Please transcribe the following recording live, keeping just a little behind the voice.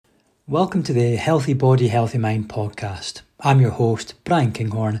Welcome to the Healthy Body, Healthy Mind podcast. I'm your host, Brian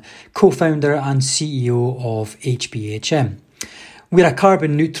Kinghorn, co-founder and CEO of HBHM. We're a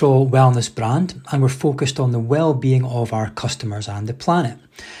carbon neutral wellness brand and we're focused on the well-being of our customers and the planet.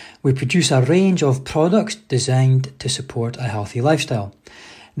 We produce a range of products designed to support a healthy lifestyle.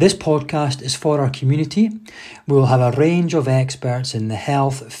 This podcast is for our community. We will have a range of experts in the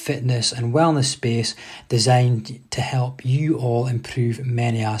health, fitness and wellness space designed to help you all improve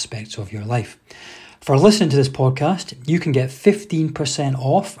many aspects of your life. For listening to this podcast, you can get 15%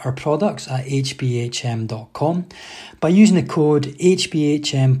 off our products at hbhm.com by using the code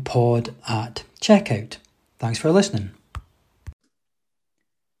HBHMPOD at checkout. Thanks for listening.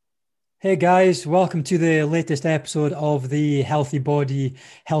 Hey guys, welcome to the latest episode of the Healthy Body,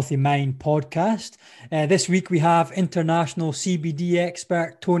 Healthy Mind podcast. This week we have international CBD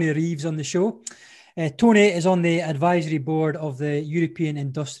expert Tony Reeves on the show. Tony is on the advisory board of the European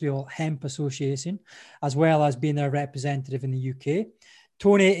Industrial Hemp Association, as well as being a representative in the UK.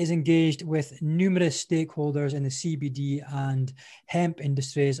 Tony is engaged with numerous stakeholders in the CBD and hemp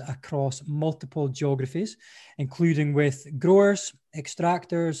industries across multiple geographies, including with growers,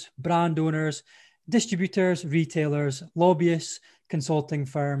 extractors, brand owners, distributors, retailers, lobbyists, consulting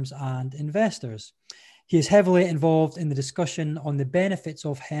firms, and investors. He is heavily involved in the discussion on the benefits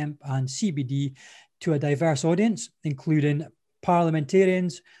of hemp and CBD to a diverse audience, including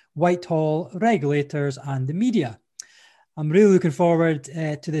parliamentarians, Whitehall, regulators, and the media. I'm really looking forward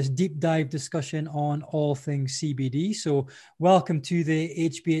to this deep dive discussion on all things CBD. So welcome to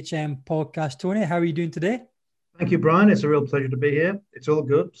the HBHM podcast, Tony. How are you doing today? Thank you, Brian. It's a real pleasure to be here. It's all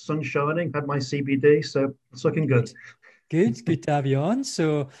good. Sun shining, had my CBD, so it's looking good. Good to have you on.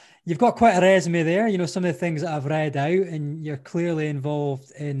 So you've got quite a resume there. You know, some of the things that I've read out, and you're clearly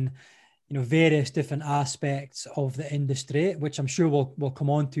involved in, various different aspects of the industry, which I'm sure we'll come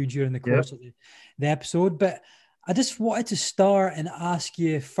on to during the course of the episode. But I just wanted to start and ask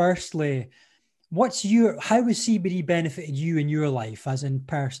you firstly, how has CBD benefited you in your life, as in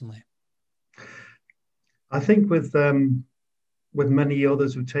personally? I think with many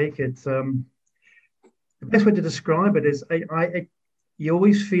others who take it, the best way to describe it is you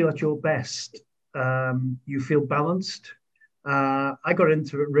always feel at your best. You feel balanced. I got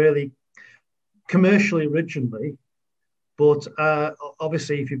into it really commercially originally, but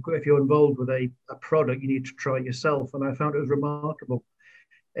obviously if you're involved with a product, you need to try it yourself. And I found it was remarkable.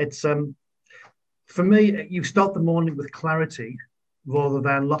 It's for me, you start the morning with clarity rather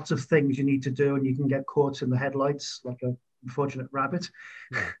than lots of things you need to do, and you can get caught in the headlights like an unfortunate rabbit.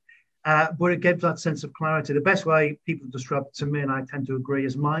 But it gives that sense of clarity. The best way people describe it to me, and I tend to agree,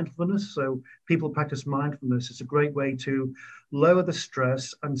 is mindfulness. So people practice mindfulness. It's a great way to lower the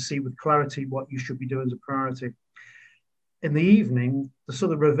stress and see with clarity what you should be doing as a priority. In the evening, the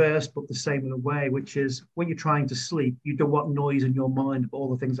sort of reverse, but the same in a way, which is when you're trying to sleep, you don't want noise in your mind of all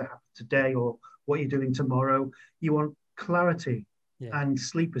the things that happen today or what you're doing tomorrow. You want clarity. Yeah. And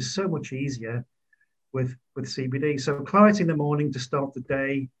sleep is so much easier with CBD. So clarity in the morning to start the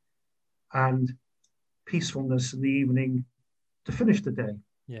day and peacefulness in the evening to finish the day.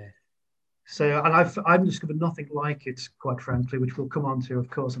 Yeah. So, and I've discovered nothing like it, quite frankly, which we'll come on to, of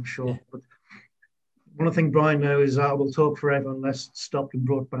course, I'm sure. Yeah. But one thing Brian knows is I will talk forever unless stopped and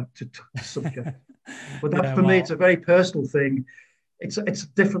brought back to subject. But that for me, it's a very personal thing. It's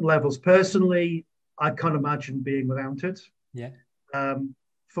different levels. Personally, I can't imagine being without it. Yeah.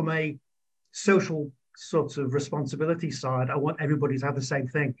 From a social sort of responsibility side, I want everybody to have the same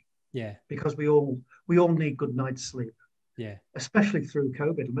thing. Yeah. Because we all need good night's sleep. Yeah. Especially through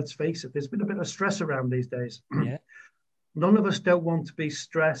COVID. And let's face it, there's been a bit of stress around these days. Yeah. None of us don't want to be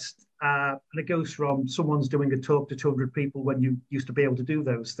stressed. And it goes from someone's doing a talk to 200 people when you used to be able to do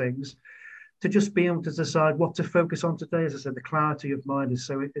those things, to just be able to decide what to focus on today. As I said, the clarity of mind is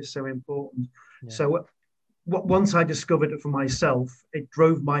so important. Yeah. So once I discovered it for myself, it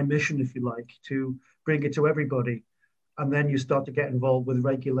drove my mission, if you like, to bring it to everybody. And then you start to get involved with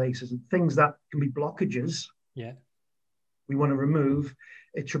regulators and things that can be blockages. Yeah. We want to remove.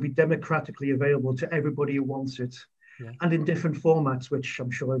 It should be democratically available to everybody who wants it. Yeah. And in different formats, which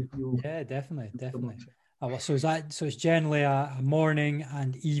I'm sure you'll... Yeah, definitely. So it's generally a morning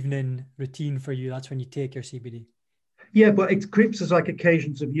and evening routine for you. That's when you take your CBD. Yeah, but it creeps as like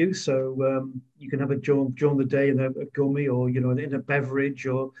occasions of use. So you can have it during the day in a gummy or, in a beverage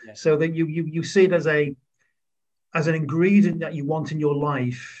or so that you see it as an ingredient that you want in your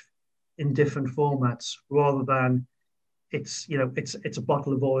life in different formats rather than it's a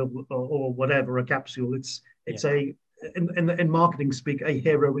bottle of oil or whatever, a capsule. It's in marketing speak, a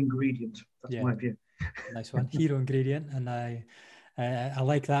hero ingredient. That's my view. Nice one. Hero ingredient. And I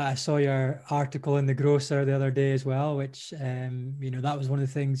like that. I saw your article in the Grocer the other day as well, which that was one of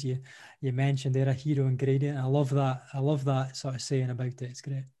the things you mentioned there, a hero ingredient. I love that. I love that sort of saying about it. It's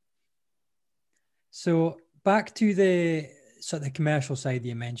great. So back to the sort of the commercial side that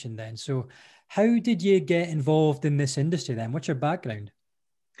you mentioned then. So how did you get involved in this industry then? What's your background?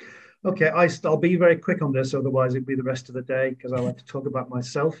 Okay, I'll be very quick on this, otherwise it'll be the rest of the day because I like to talk about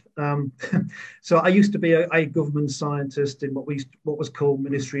myself. So I used to be a government scientist in what was called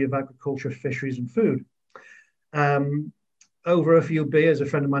Ministry of Agriculture, Fisheries and Food. Over a few beers, a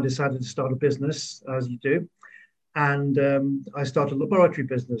friend of mine decided to start a business, as you do, and I started a laboratory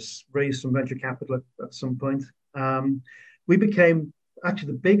business, raised some venture capital at some point. We became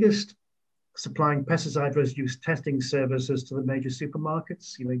actually the biggest supplying pesticide residue testing services to the major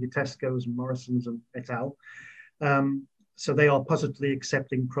supermarkets, your Tesco's and Morrison's and et al. So they are positively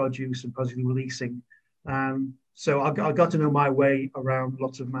accepting produce and positively releasing. So I got to know my way around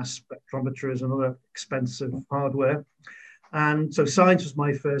lots of mass spectrometers and other expensive hardware. And so science was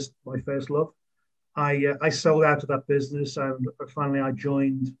my first love. I sold out of that business, and finally I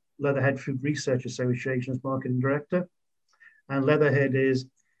joined Leatherhead Food Research Association as marketing director. And Leatherhead is,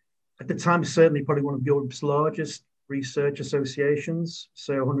 at the time, certainly probably one of Europe's largest research associations.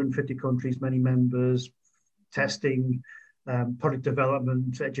 So 150 countries, many members, testing, product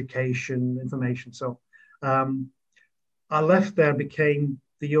development, education, information. So I left there, became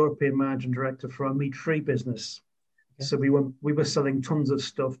the European managing director for our meat-free business. Okay. So we were selling tons of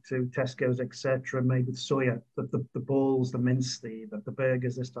stuff to Tesco's, etc., made with soya, the balls, the mince, the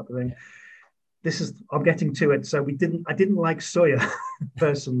burgers, this type of thing. Yeah. I'm getting to it. So I didn't like soya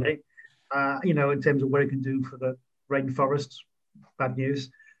personally. In terms of what it can do for the rainforests, bad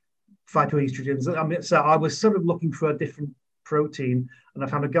news, phytoestrogens. So I was sort of looking for a different protein, and I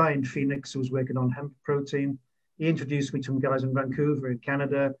found a guy in Phoenix who was working on hemp protein. He introduced me to some guys in Vancouver in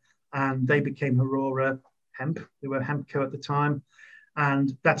Canada, and they became Aurora Hemp. They were Hempco at the time,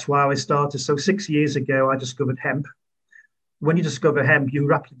 and that's why I started. So 6 years ago, I discovered hemp. When you discover hemp, you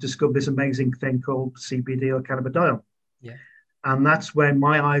rapidly discover this amazing thing called CBD or cannabidiol. Yeah. And that's when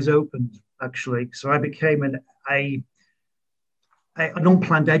my eyes opened, actually. So I became an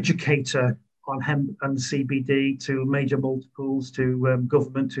unplanned educator on hemp and CBD to major multiples, to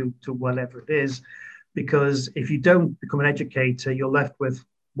government, to whatever it is. Because if you don't become an educator, you're left with,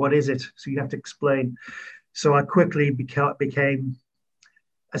 what is it? So you have to explain. So I quickly became,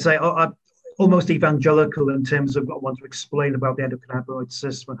 almost evangelical in terms of what I want to explain about the endocannabinoid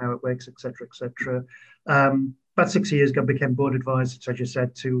system and how it works, et cetera, et cetera. About 6 years ago, I became board advisor, as you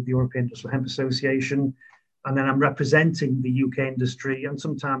said, to the European Industrial Hemp Association. And then I'm representing the UK industry and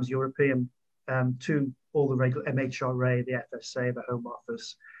sometimes European to all the regular MHRA, the FSA, the Home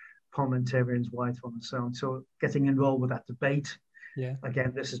Office, parliamentarians, Whitehall, and so on. So getting involved with that debate. Yeah.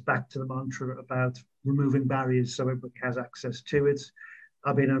 Again, this is back to the mantra about removing barriers so everybody has access to it.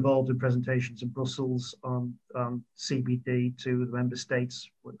 I've been involved in presentations in Brussels on CBD to the member states,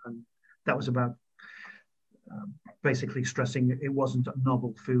 and that was about basically stressing it wasn't a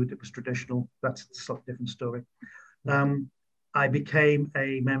novel food, it was traditional. That's a slightly different story. I became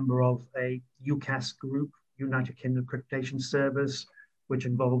a member of a UKAS group, United Kingdom Accreditation Service, which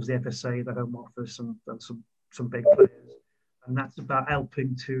involves the FSA, the Home Office, and some big players. And that's about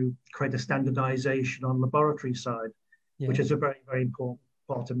helping to create a standardization on laboratory side, which is a very, very important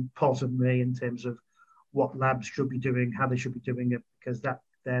part of me in terms of what labs should be doing, how they should be doing it, because that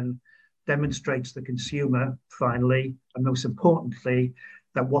then demonstrates the consumer finally, and most importantly,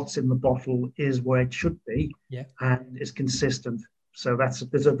 that what's in the bottle is where it should be and is consistent. So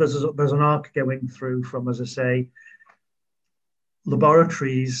there's an arc going through from, as I say,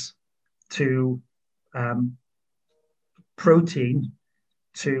 laboratories to protein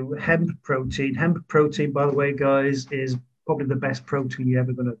to hemp protein. Hemp protein, by the way, guys, is probably the best protein you're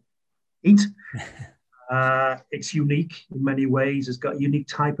ever going to eat. It's unique in many ways. It's got a unique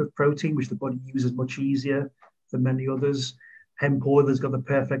type of protein, which the body uses much easier than many others. Hemp oil has got the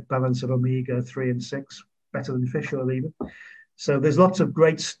perfect balance of omega-3 and 6, better than fish oil even. So there's lots of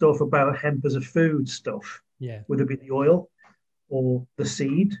great stuff about hemp as a food stuff, whether it be the oil or the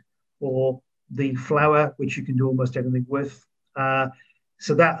seed or the flour, which you can do almost anything with.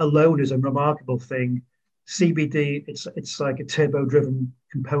 So that alone is a remarkable thing. CBD, it's like a turbo-driven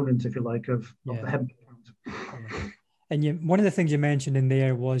component, if you like, of the hemp plant. And one of the things you mentioned in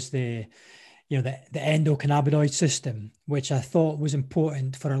there was the endocannabinoid system, which I thought was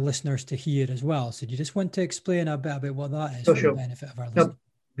important for our listeners to hear as well. So do you just want to explain a bit about what that is for the benefit of our listeners?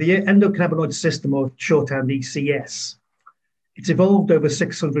 The endocannabinoid system, or shorthand ECS, it's evolved over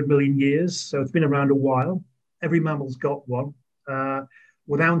 600 million years, so it's been around a while. Every mammal's got one.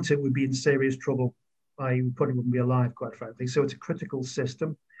 Without it, we'd be in serious trouble. I probably wouldn't be alive, quite frankly. So it's a critical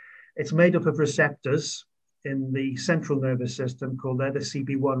system. It's made up of receptors in the central nervous system called the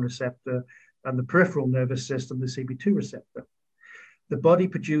CB1 receptor, and the peripheral nervous system, the CB2 receptor. The body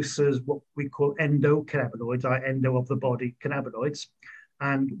produces what we call endocannabinoids, endo of the body, cannabinoids.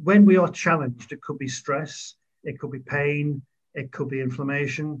 And when we are challenged, it could be stress, it could be pain, it could be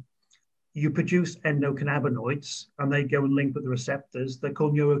inflammation. You produce endocannabinoids and they go and link with the receptors. They're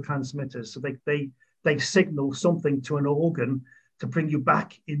called neurotransmitters. So they signal something to an organ to bring you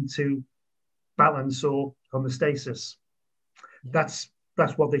back into balance or homeostasis. Yeah.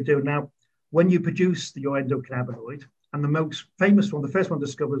 That's what they do. Now, when you produce your endocannabinoid, and the most famous one, the first one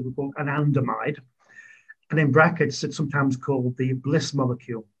discovered was called anandamide, and in brackets, it's sometimes called the bliss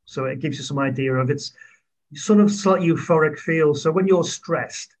molecule. So it gives you some idea of its sort of slightly euphoric feel. So when you're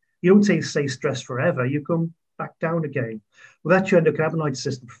stressed, you don't stay stressed forever. You come back down again. Well, that's your endocannabinoid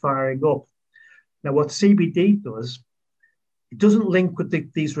system firing up. Now, what CBD does, it doesn't link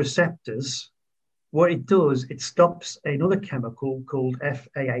with these receptors. What it does, it stops another chemical called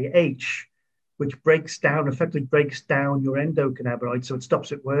FAAH, which effectively breaks down your endocannabinoid, so it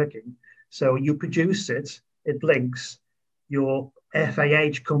stops it working. So you produce it, it links, your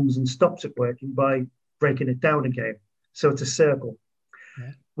FAH comes and stops it working by breaking it down again. So it's a circle.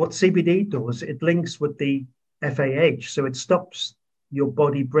 Yeah. What CBD does, it links with the FAH, so it stops your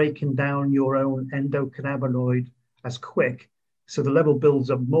body breaking down your own endocannabinoid as quick, so the level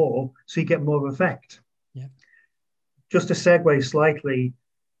builds up more, so you get more effect. Yeah. Just to segue slightly,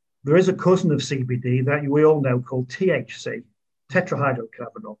 there is a cousin of CBD that we all know called THC,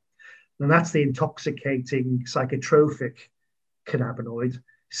 tetrahydrocannabinol, and that's the intoxicating psychotropic cannabinoid.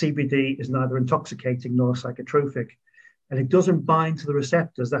 CBD is neither intoxicating nor psychotropic, and it doesn't bind to the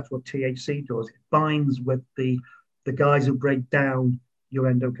receptors. That's what THC does. It binds with the guys who break down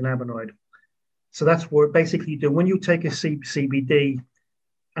your endocannabinoid. So that's what basically you do. When you take a CBD,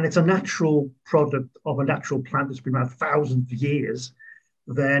 and it's a natural product of a natural plant that's been around thousands of years,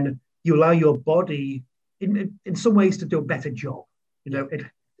 then you allow your body in some ways to do a better job. You know,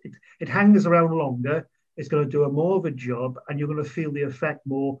 it hangs around longer, it's going to do more of a job, and you're going to feel the effect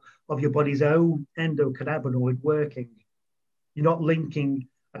more of your body's own endocannabinoid working. You're not linking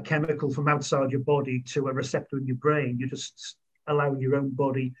a chemical from outside your body to a receptor in your brain. You're just allowing your own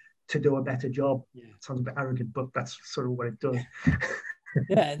body to do a better job. Yeah. It sounds a bit arrogant, but that's sort of what it does.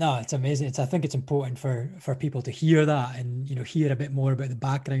 Yeah, no, it's amazing. I think it's important for people to hear that and, you know, hear a bit more about the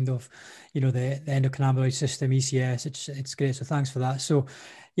background of, you know, the endocannabinoid system, ECS. It's great. So thanks for that. So,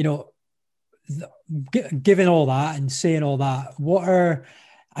 you know, given all that and saying all that,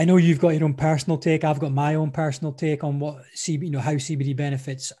 I know you've got your own personal take. I've got my own personal take on how CBD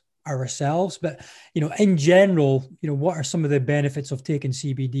benefits ourselves. But, you know, in general, you know, what are some of the benefits of taking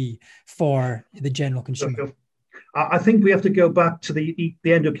CBD for the general consumer? I think we have to go back to the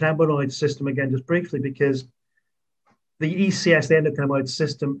endocannabinoid system again, just briefly, because the ECS, the endocannabinoid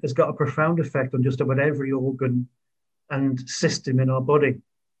system, has got a profound effect on just about every organ and system in our body.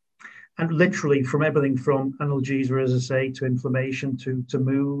 And literally from everything from analgesia, as I say, to inflammation, to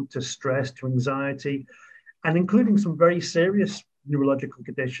mood, to stress, to anxiety, and including some very serious neurological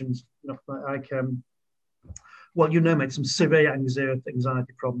conditions, like well, you name it, some severe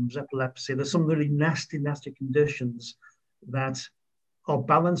anxiety problems, epilepsy. There's some really nasty conditions that are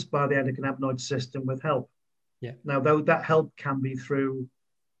balanced by the endocannabinoid system with help. Yeah. Now, though, that help can be through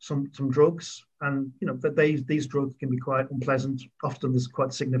some drugs, and you know that these drugs can be quite unpleasant. Often there's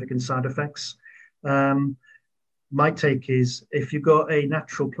quite significant side effects. My take is if you've got a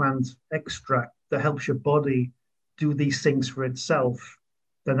natural plant extract that helps your body do these things for itself,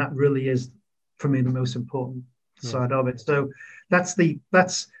 then that really is, for me, the most important side of it. So that's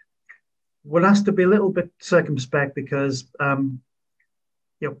one has to be a little bit circumspect because you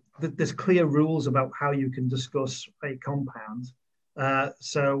know there's clear rules about how you can discuss a compound.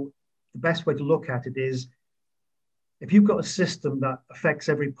 So the best way to look at it is if you've got a system that affects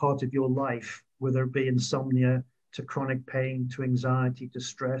every part of your life, whether it be insomnia to chronic pain to anxiety to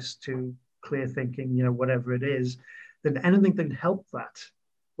stress to clear thinking, you know, whatever it is, then anything that can help that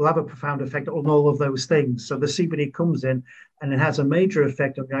will have a profound effect on all of those things. So the CBD comes in and it has a major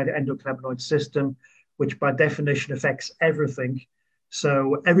effect on the endocannabinoid system, which by definition affects everything.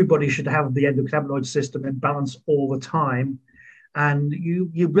 So everybody should have the endocannabinoid system in balance all the time. And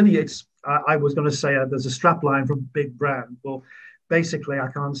you really, I was going to say there's a strap line from a big brand. Well, basically, I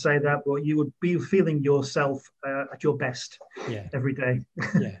can't say that, but you would be feeling yourself at your best every day.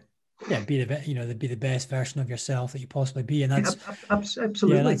 Yeah. Yeah, be the best version of yourself that you possibly be, and that's yeah,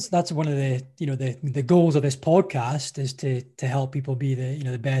 Absolutely. that's one of the the goals of this podcast is to help people be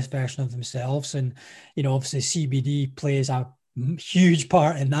the best version of themselves, and obviously CBD plays a huge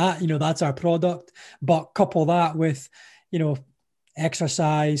part in that. That's our product, but couple that with you know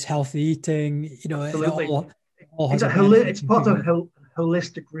exercise, healthy eating, it Absolutely. all It's has a benefit it's part of contribute. a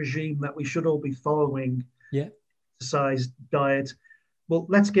holistic regime that we should all be following. Yeah, Exercise, diet. Well,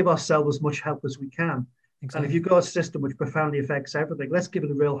 let's give ourselves as much help as we can. And if exactly. you've got a system which profoundly affects everything, let's give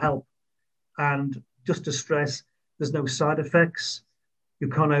it a real help. And just to stress, there's no side effects. You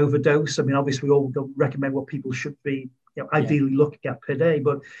can't overdose. I mean, obviously, we all don't recommend what people should be, Yeah, ideally looking at per day,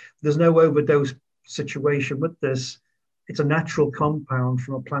 but there's no overdose situation with this. It's a natural compound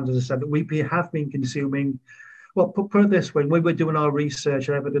from a plant, as I said, that we have been consuming. Well, put it this way: when we were doing our research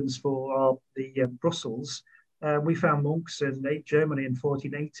and evidence for the Brussels, we found monks in Germany in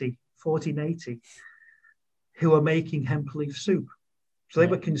 1480, who were making hemp leaf soup. So they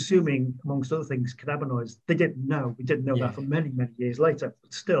yeah, were consuming, amongst other things, cannabinoids. They didn't know. We didn't know yeah. that for many, many years later.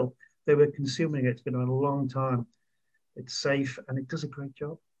 But still, they were consuming it. It's been on a long time. It's safe and it does a great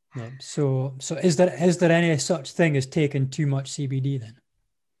job. Yeah. So is there any such thing as taking too much CBD then?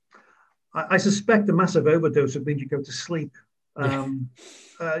 I suspect a massive overdose would mean you go to sleep. Yeah. Um,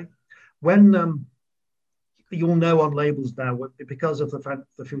 uh, when you'll know on labels now, because of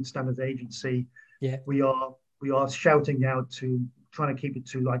the Food Standards Agency, Yeah. we are shouting out to trying to keep it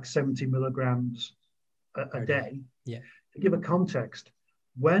to like 70 milligrams a Per day. day. Yeah. To give a context,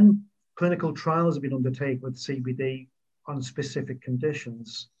 when clinical trials have been undertaken with CBD on specific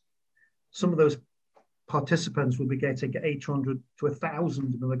conditions, some of those participants will be getting 800 to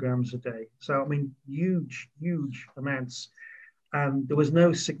 1,000 milligrams a day. So, I mean, huge, huge amounts. And there was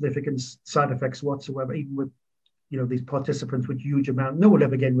no significant side effects whatsoever, even with these participants with huge amount. No one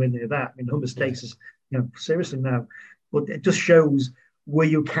ever get anywhere near that. I mean, Yeah. homeostasis, seriously now. But it just shows where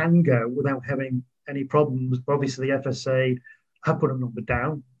you can go without having any problems. But obviously, the FSA have put a number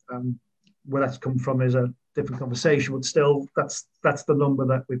down. Where that's come from is a different conversation, but still, that's the number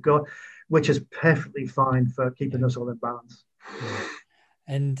that we've got, which is perfectly fine for keeping Yeah. us all in balance. Yeah.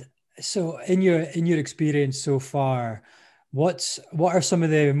 And so in your experience so far, what are some of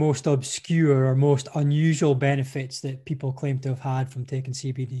the most obscure or most unusual benefits that people claim to have had from taking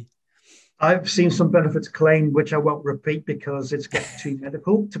CBD? I've seen some benefits claimed, which I won't repeat because it's getting too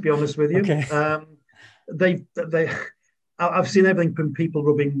medical. To be honest with you, Okay. they I've seen everything from people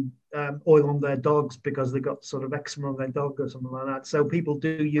rubbing oil on their dogs because they got sort of eczema on their dog or something like that. So people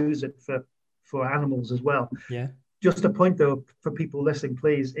do use it for animals as well. Yeah. Just a point though for people listening,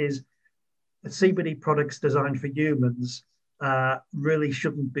 please, is the CBD products designed for humans really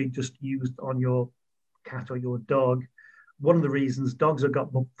shouldn't be just used on your cat or your dog. One of the reasons dogs have got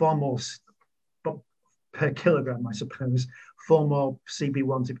far more per kilogram, I suppose, far more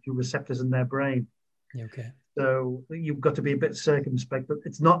CB1, CB2 receptors in their brain. Yeah. Okay. So you've got to be a bit circumspect. But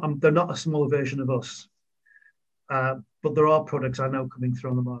it's not. They're not a small version of us. But there are products I know coming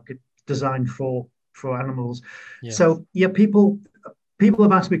through on the market designed for animals. Yeah. So yeah, people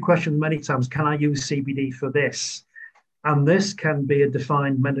have asked me questions many times. Can I use CBD for this? And this can be a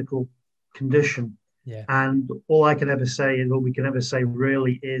defined medical condition. Yeah. And all I can ever say, and all we can ever say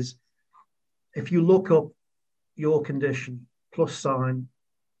really is, if you look up your condition plus sign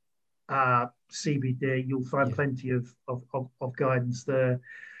CBD, you'll find Yeah. plenty of guidance there.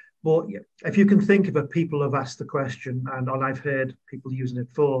 But if you can think of it, people have asked the question, and I've heard people using it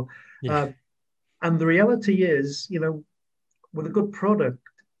for. Yeah. Uh, and the reality is, with a good product,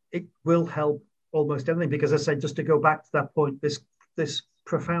 it will help almost anything. Because I said, just to go back to that point, this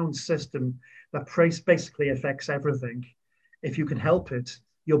profound system that basically affects everything. If you can help it,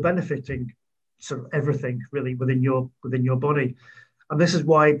 you're benefiting sort of everything really within your body. And this is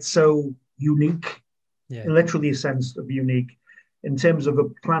why it's so unique, Yeah. in literally a sense of unique. In terms of a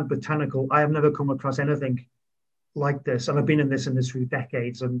plant botanical, I have never come across anything like this. And I've been in this industry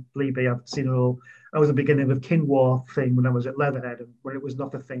decades, and believe me, I've seen it all. I was at the beginning of quinoa thing when I was at Leatherhead, and when it was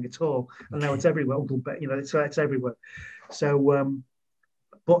not a thing at all. And now it's everywhere. It's everywhere. So,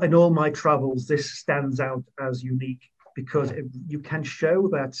 but in all my travels, this stands out as unique because you can show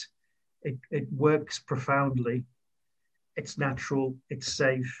that it works profoundly. It's natural, it's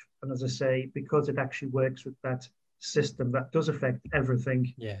safe, and as I say, because it actually works with that system that does affect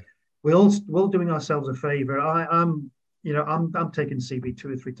everything, Yeah. we're all doing ourselves a favor. I'm taking CB 2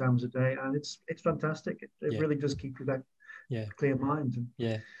 or 3 times a day, and it's fantastic. It Yeah. really does keep you that Yeah. clear mind.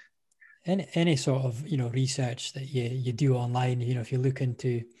 Yeah. Any sort of research that you do online, if you look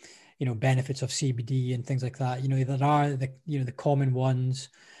into benefits of CBD and things like that, there are the common ones,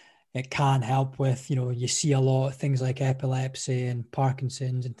 it can help with, you see a lot of things like epilepsy and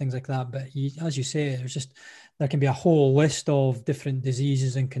Parkinson's and things like that. But as you say, there can be a whole list of different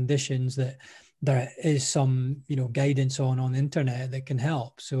diseases and conditions that there is some, guidance on the internet that can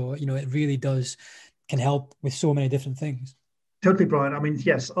help. So, it really can help with so many different things. Totally, Brian. I mean,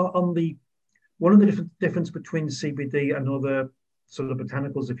 yes, on the one of the difference between CBD and other sort of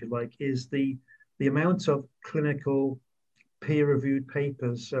botanicals, if you like, is the amount of clinical peer-reviewed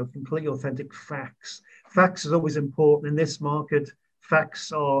papers, so completely authentic facts. Facts is always important in this market.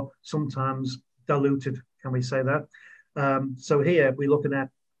 Facts are sometimes diluted, can we say that? So here we're looking at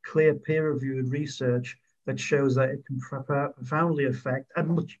clear peer-reviewed research that shows that it can profoundly affect, at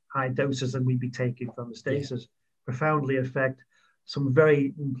much higher doses than we'd be taking from the stasis, profoundly affect some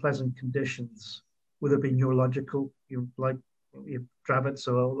very unpleasant conditions, whether it be neurological, like Dravet's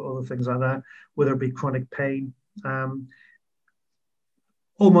or other things like that, whether it be chronic pain,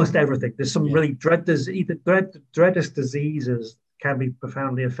 almost everything. There's some really dreadous diseases can be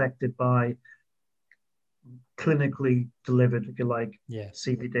profoundly affected by clinically delivered, if you like,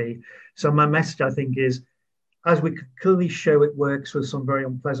 CBD. So my message, I think, is as we clearly show it works with some very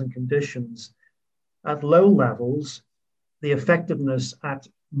unpleasant conditions, at low levels, the effectiveness at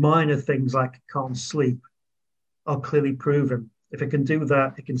minor things like can't sleep are clearly proven. If it can do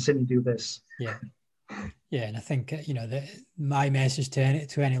that, it can certainly do this. Yeah. Yeah, and I think my message to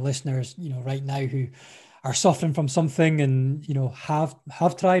any listeners, right now who are suffering from something and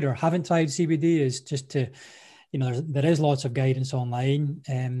have tried or haven't tried CBD is just to, there is lots of guidance online,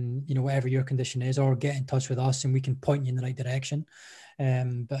 whatever your condition is, or get in touch with us and we can point you in the right direction.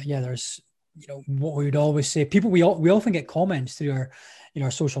 But yeah, there's what we would always say. People, we often get comments through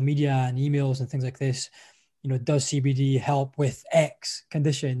our social media and emails and things like this. Does CBD help with X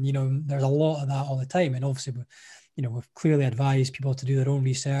condition? There's a lot of that all the time. And obviously, we've clearly advised people to do their own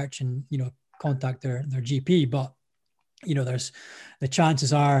research and, contact their GP. But, there's the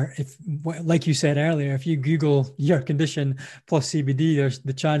chances are, if, like you said earlier, if you Google your condition plus CBD,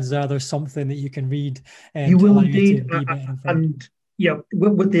 there's something that you can read. You will indeed. And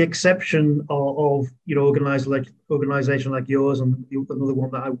with the exception of organization like yours and another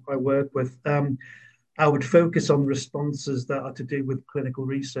one that I work with, I would focus on responses that are to do with clinical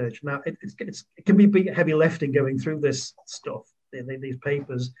research. Now, it can be heavy lifting going through this stuff, these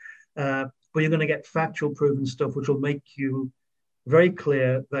papers, but you're going to get factual proven stuff, which will make you very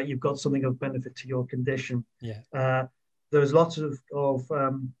clear that you've got something of benefit to your condition. Yeah. There's lots of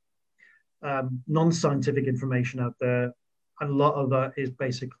non-scientific information out there, and a lot of that is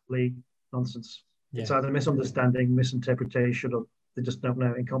basically nonsense. Yeah. It's either misunderstanding, misinterpretation, or they just don't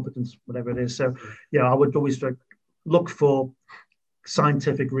know, incompetence, whatever it is. So, I would always look for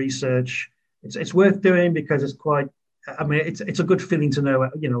scientific research. It's worth doing because it's quite. I mean, it's a good feeling to know.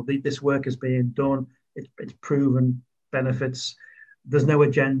 This work is being done. It's proven benefits. There's no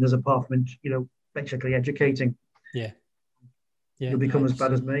agendas apart from basically educating. Yeah. Yeah, you'll become as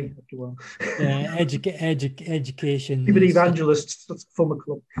bad as me after a while. Yeah, education. Even evangelists, that's from a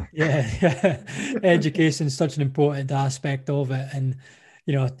club. Yeah. Education is such an important aspect of it, and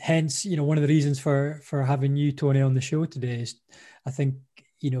hence, one of the reasons for having you, Tony, on the show today is, I think,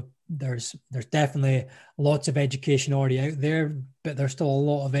 there's definitely lots of education already out there, but there's still a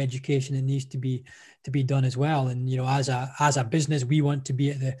lot of education that needs to be done as well. And as a business, we want to be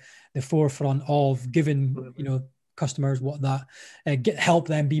at the forefront of giving customers what that help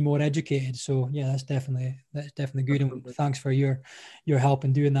them be more educated. So yeah, that's definitely good, and thanks for your help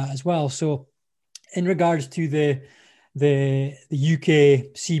in doing that as well. So in regards to the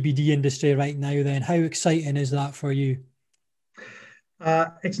UK CBD industry right now, then how exciting is that for you?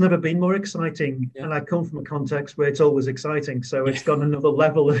 It's never been more exciting, and I come from a context where it's always exciting, so it's got another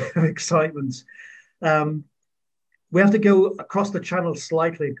level of excitement. We have to go across the channel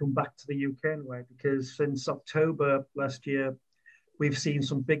slightly and come back to the UK anyway, because since October last year, we've seen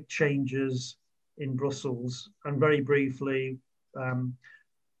some big changes in Brussels. And very briefly,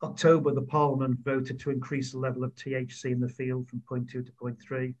 October, the Parliament voted to increase the level of THC in the field from 0.2 to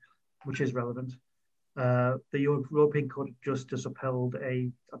 0.3, which is relevant. The European Court of Justice upheld a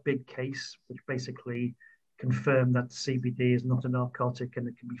big case, which basically confirmed that CBD is not a narcotic and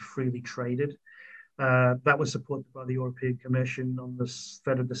it can be freely traded. That was supported by the European Commission on the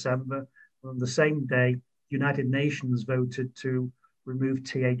 3rd of December. On the same day, United Nations voted to remove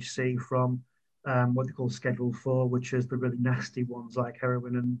THC from what they call Schedule 4, which is the really nasty ones like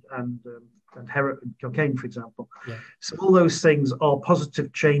heroin and cocaine, for example. Yeah. So all those things are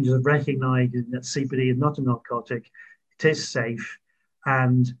positive changes of recognizing that CBD is not a narcotic, it is safe,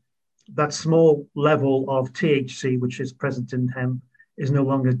 and that small level of THC, which is present in hemp, is no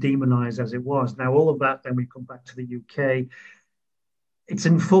longer demonized as it was. Now, all of that, then we come back to the UK. It's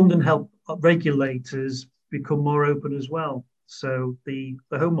informed and helped regulators become more open as well. So the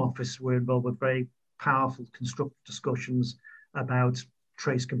Home Office were involved with very powerful, constructive discussions about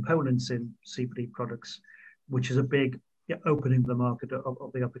trace components in CBD products, which is a big opening the market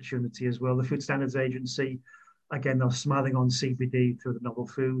of the opportunity as well. The Food Standards Agency, again, are smiling on CBD through the novel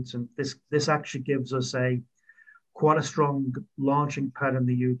foods, and this actually gives us quite a strong launching pad in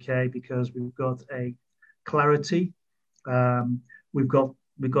the UK because we've got a clarity, we've got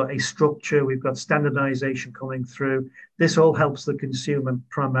a structure, we've got standardization coming through. This all helps the consumer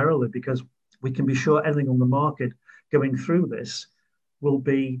primarily because we can be sure anything on the market going through this will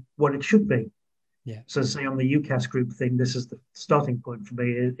be what it should be. Yeah. So say on the UCAS group thing, this is the starting point for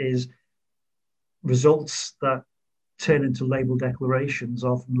me, is results that turn into label declarations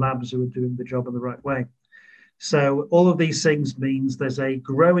are from labs who are doing the job in the right way. So all of these things means there's a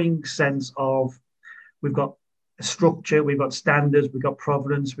growing sense of we've got a structure, we've got standards, we've got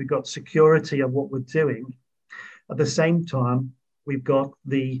provenance, we've got security of what we're doing. At the same time, we've got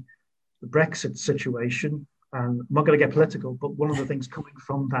the Brexit situation, and I'm not going to get political, but one of the things coming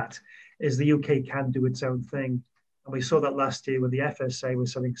from that is the UK can do its own thing. And we saw that last year when the FSA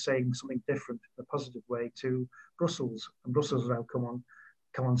was saying something different in a positive way to Brussels, and Brussels has now come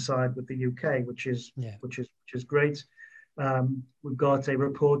on side with the UK, which is great. We've got a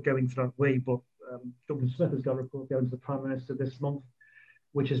report going to that way, but Douglas Smith has got a report going to the Prime Minister this month,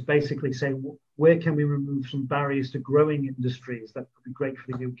 which is basically saying where can we remove some barriers to growing industries that could be great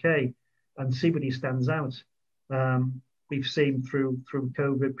for the UK, and CBD stands out. We've seen through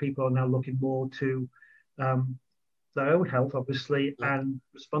COVID, people are now looking more to their own health, obviously, and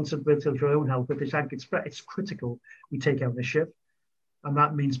responsibility of their own health. But it's critical we take ownership, and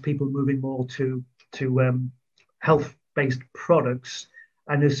that means people moving more to health-based products.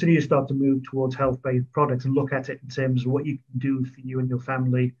 And as soon as you start to move towards health-based products and look at it in terms of what you can do for you and your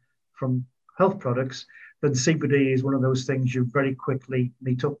family from health products, then CBD is one of those things you very quickly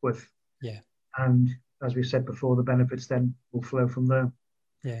meet up with. Yeah. And as we said before, the benefits then will flow from there.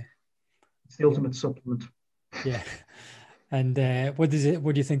 Yeah. It's the ultimate supplement. Yeah. And what do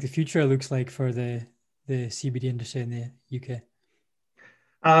you think the future looks like for the CBD industry in the UK?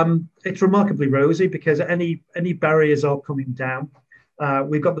 It's remarkably rosy because any barriers are coming down.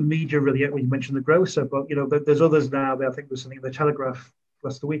 We've got the media really. You mentioned the grocer, but there's others now. I think there's something in the Telegraph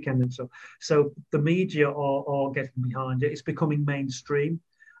last the weekend, and so the media are getting behind it. It's becoming mainstream.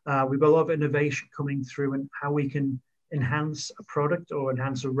 We've got a lot of innovation coming through and how we can enhance a product or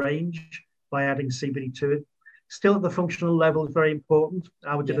enhance a range by adding CBD to it. Still at the functional level is very important.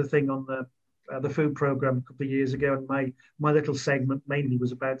 I did a thing on the food program a couple of years ago, and my little segment mainly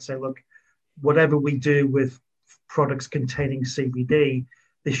was about saying, look, whatever we do with products containing CBD,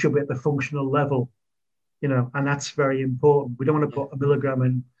 they should be at the functional level, and that's very important. We don't want to put a milligram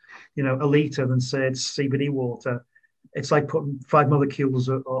in, a liter and say it's CBD water. It's like putting 5 molecules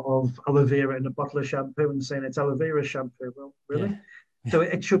of aloe vera in a bottle of shampoo and saying it's aloe vera shampoo. Well, really? Yeah. So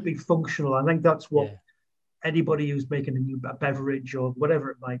it should be functional. I think that's what anybody who's making a beverage or whatever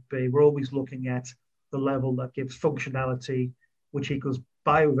it might be, we're always looking at the level that gives functionality, which equals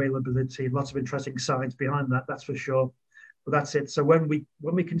bioavailability. Lots of interesting science behind that, that's for sure. But that's it. So when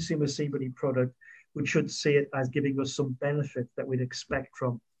we consume a CBD product, we should see it as giving us some benefit that we'd expect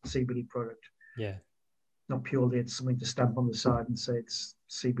from a CBD product. Yeah. Not purely it's something to stamp on the side and say it's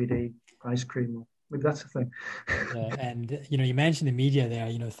CBD ice cream. Maybe that's the thing. Yeah, and you mentioned the media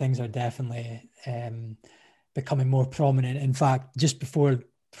there. Things are definitely becoming more prominent. In fact, just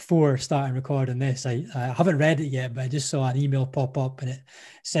before starting recording this, I haven't read it yet, but I just saw an email pop up and it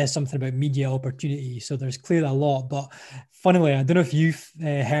says something about media opportunity. So there's clearly a lot. But funnily, I don't know if you've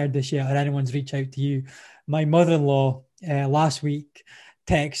heard this yet or anyone's reached out to you. My mother-in-law last week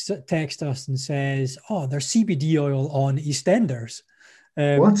text us and says, "Oh, there's CBD oil on EastEnders."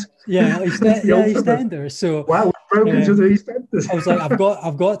 What? Yeah, EastEnders. So wow, we're broken to the EastEnders. I was like,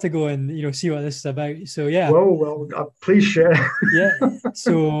 I've got to go and see what this is about. So yeah. Whoa, well, please share. Yeah.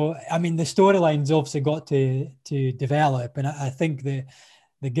 So I mean, the storyline's obviously got to develop, and I think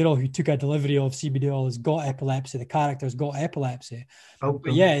the girl who took a delivery of CBD oil has got epilepsy. The character's got epilepsy. Oh,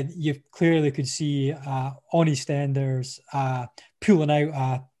 but yeah, you clearly could see on EastEnders pulling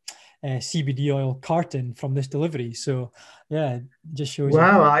out a CBD oil carton from this delivery. So yeah, just shows.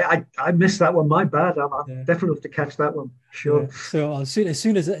 Wow, I missed that one. My bad. I'm definitely have to catch that one. Sure. Yeah. So as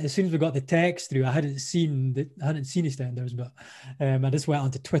soon as we got the text through, I hadn't seen EastEnders, but I just went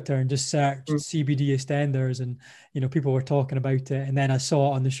onto Twitter and just searched CBD EastEnders, and people were talking about it, and then I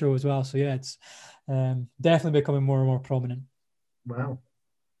saw it on the show as well. So yeah, it's definitely becoming more and more prominent. Wow.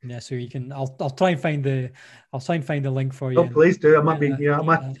 Yeah, so you can. I'll try and find the. I'll try and find the link for you. Oh, please do. I might Get be. that, Yeah, I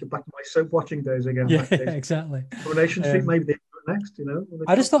might get have that. to get back to my soap watching days again. In Yeah, that case, exactly. Coronation Street. Um, Maybe they do it next. You know.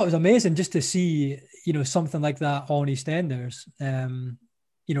 I just thought it was amazing just to see, something like that on EastEnders.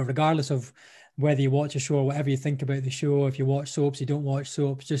 Regardless of whether you watch a show or whatever you think about the show, if you watch soaps, you don't watch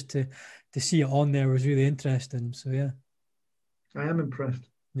soaps, just to see it on there was really interesting. So yeah, I am impressed.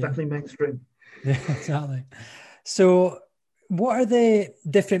 yeah, Definitely mainstream. yeah, exactly. So, what are the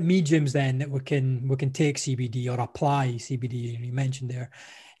different mediums then that we can take CBD or apply CBD? You mentioned there,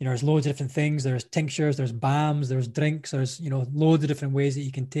 there's loads of different things. There's tinctures, there's balms, there's drinks, there's loads of different ways that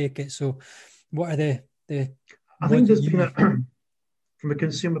you can take it. So, what are the I ones think that there's been you? from a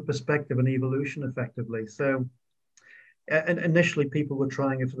consumer perspective, an evolution effectively. So, and initially, people were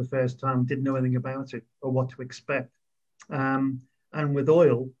trying it for the first time, didn't know anything about it or what to expect. Um, and with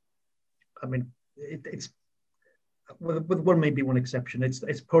oil, I mean, it's with one maybe one exception. It's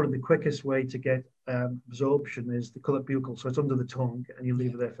probably the quickest way to get absorption is the colored buccal. So it's under the tongue, and you leave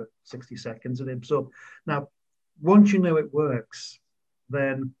Yeah, it there for 60 seconds, and it absorbs. Now, once you know it works,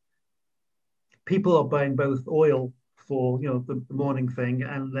 then people are buying both oil for the morning thing,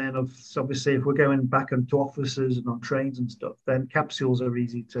 and then obviously if we're going back into offices and on trains and stuff, then capsules are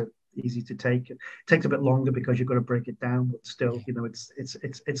easy to take. It takes a bit longer because you've got to break it down, but still, yeah,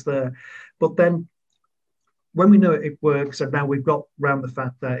 it's there. But then when we know it works, and now we've got around the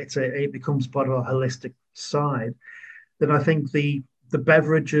fact that it becomes part of our holistic side, then I think the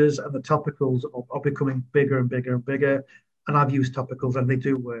beverages and the topicals are becoming bigger and bigger and bigger. And I've used topicals and they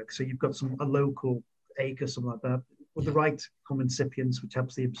do work. So you've got a local ache or something like that with the yeah, right common excipients, which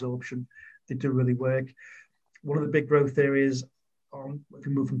helps the absorption. They do really work. One of the big growth areas, if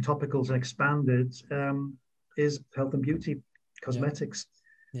we move from topicals and expanded, is health and beauty, yeah, cosmetics.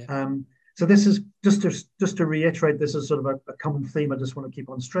 yeah, So this is just to reiterate, this is sort of a common theme I just want to keep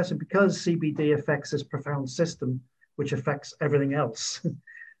on stressing, because CBD affects this profound system, which affects everything else.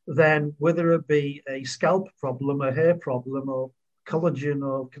 Then whether it be a scalp problem, a hair problem, or collagen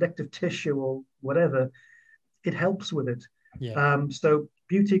or connective tissue or whatever, it helps with it. yeah, So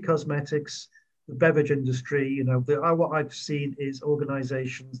beauty, cosmetics, the beverage industry, what I've seen is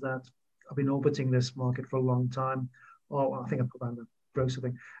organizations that have been orbiting this market for a long time, or I think I put down the grocer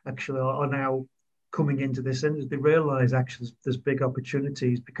thing, actually are now coming into this industry. They realize actually there's big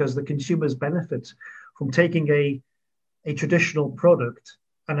opportunities because the consumers benefit from taking a traditional product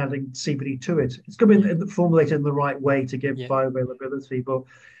and adding CBD to it. It's going to be formulated in the right way to give yeah, bioavailability, but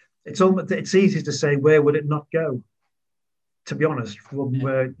it's easy to say where would it not go? To be honest, from yeah,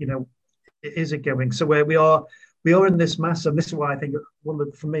 where is it going? So where we are in this mass, and this is why I think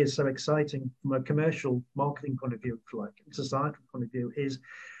for me is so exciting from a commercial marketing point of view, if you like, societal point of view, is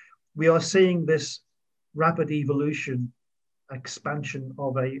we are seeing this rapid evolution, expansion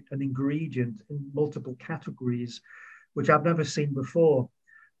of an ingredient in multiple categories, which I've never seen before.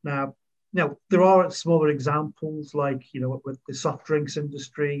 Now, there are smaller examples like, with the soft drinks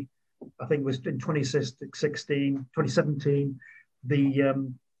industry. I think it was in 2017,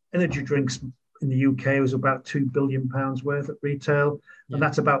 the energy drinks in the UK was about £2 billion worth at retail. And yeah,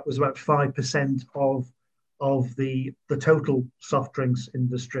 was about 5% of the total soft drinks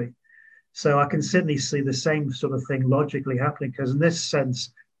industry. So I can certainly see the same sort of thing logically happening, because in this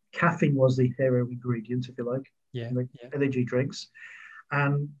sense, caffeine was the hero ingredient, if you like, yeah, in the yeah, energy drinks.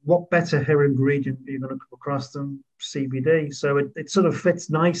 And what better hero ingredient are you going to come across than CBD? So it sort of fits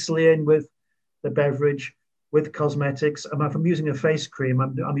nicely in with the beverage, with cosmetics. And if I'm using a face cream,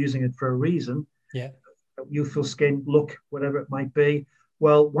 I'm using it for a reason. yeah, Youthful skin, look, whatever it might be.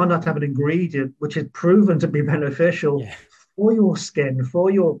 Well, why not have an ingredient which is proven to be beneficial yeah. for your skin, for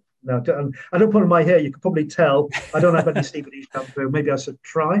your no, I don't put in my hair. You can probably tell I don't have any CBD shampoo. Maybe I should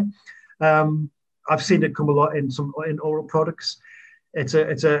try. I've seen it come a lot in oral products. It's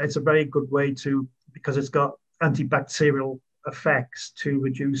a very good way because it's got antibacterial effects to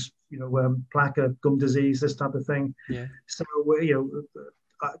reduce plaque, gum disease, this type of thing. Yeah, So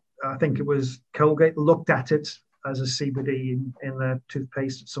I think it was Colgate looked at it as a CBD in their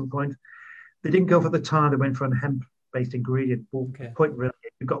toothpaste at some point. They didn't go for the tar; they went for a hemp-based ingredient. But the okay, point really,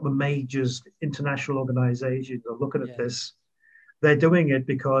 you've got the majors, international organisations are looking at yeah, this. They're doing it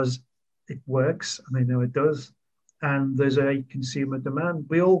because it works, and they know it does, and there's a consumer demand.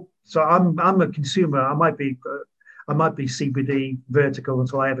 So I'm a consumer. I might be CBD vertical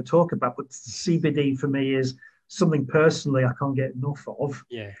until I ever talk about, but CBD for me is something personally I can't get enough of,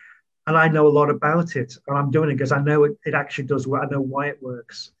 yeah, and I know a lot about it, and I'm doing it because I know it actually does work. I know why it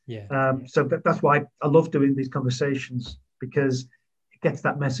works. yeah, So that's why I love doing these conversations, because it gets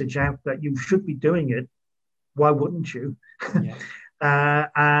that message out that you should be doing it Why wouldn't you?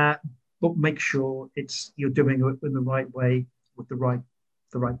 Yeah. But make sure you're doing it in the right way with the right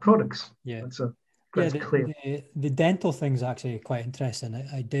products. Yeah. Yeah, That's clear. the dental thing's actually quite interesting.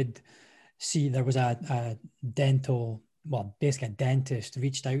 I did see there was a dental, well, basically a dentist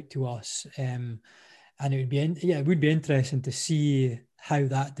reached out to us, and it would be interesting to see how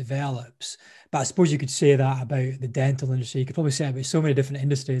that develops. But I suppose you could say that about the dental industry. You could probably say it about so many different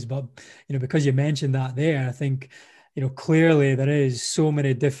industries, but because you mentioned that there, I think clearly there is so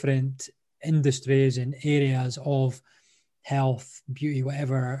many different industries and areas of health, beauty,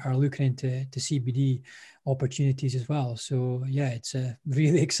 whatever, are looking into CBD opportunities as well. So yeah, it's a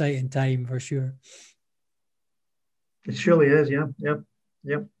really exciting time for sure. It surely is. Yeah. Yep.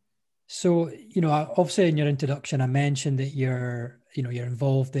 Yep. So, obviously in your introduction, I mentioned that you're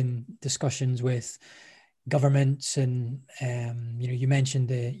involved in discussions with governments and, you mentioned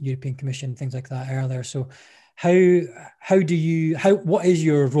the European Commission, things like that earlier. So what is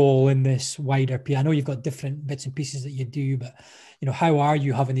your role in this wider piece? I know you've got different bits and pieces that you do, but, how are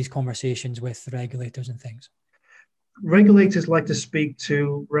you having these conversations with the regulators and things? Regulators like to speak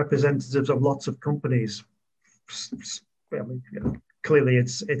to representatives of lots of companies. Clearly,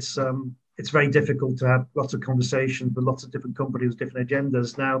 it's very difficult to have lots of conversations with lots of different companies with different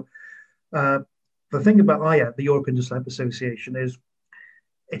agendas. Now, the thing about IAHP, the European Industrial Hemp Association, is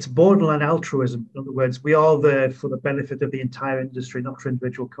it's borderline altruism. In other words, we are there for the benefit of the entire industry, not for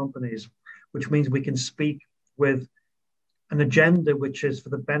individual companies, which means we can speak with an agenda which is for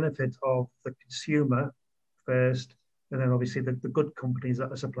the benefit of the consumer first, and then obviously the good companies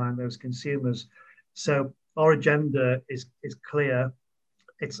that are supplying those consumers. So our agenda is clear.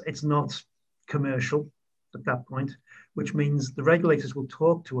 It's not commercial at that point, which means the regulators will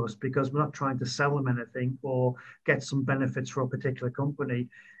talk to us because we're not trying to sell them anything or get some benefits for a particular company.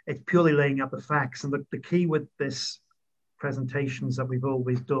 It's purely laying out the facts. And the key with this presentations that we've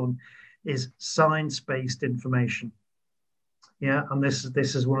always done is science-based information. Yeah, and this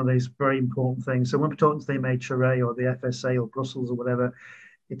is one of these very important things. So when we're talking to the MHRA or the FSA or Brussels or whatever,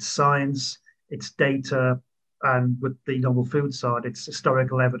 it's science, it's data, and with the novel food side, it's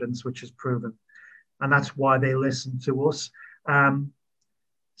historical evidence which is proven. And that's why they listen to us.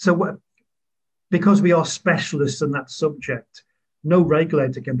 Because we are specialists in that subject, no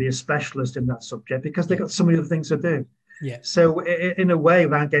regulator can be a specialist in that subject because they've got so many other things to do. Yeah. So in a way,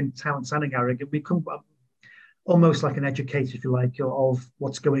 without getting sounding arrogant, we come almost like an educator, if you like, of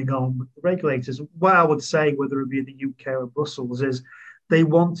what's going on with the regulators. What I would say, whether it be the UK or Brussels, is they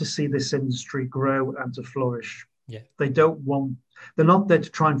want to see this industry grow and to flourish. Yeah. They're not there to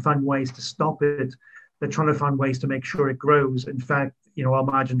try and find ways to stop it. They're trying to find ways to make sure it grows. In fact, our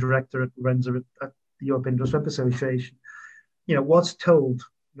managing director at Lorenza at the European Industrial Hemp Association, was told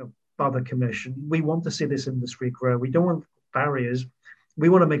by the Commission, we want to see this industry grow. We don't want barriers. We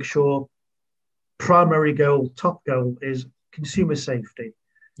want to make sure primary goal, top goal is consumer safety.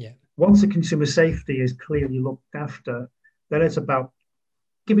 Yeah. Once the consumer safety is clearly looked after, then it's about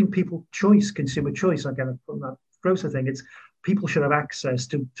giving people choice, consumer choice. Again, from that grocer thing, it's people should have access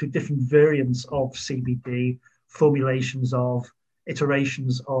to different variants of CBD, formulations of,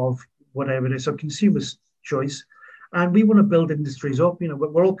 iterations of whatever it is. So consumers' choice. And we want to build industries up.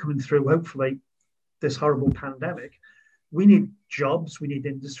 We're all coming through, hopefully, this horrible pandemic. We need jobs, we need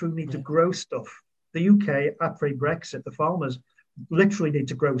industry, we need to grow stuff. The UK, after Brexit, the farmers literally need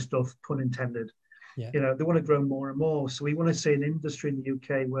to grow stuff, pun intended. Yeah. They want to grow more and more. So we want to see an industry in the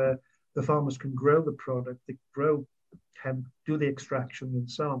UK where the farmers can grow the product, they grow hemp, do the extraction and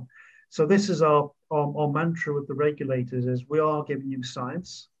so on. So this is our mantra with the regulators is we are giving you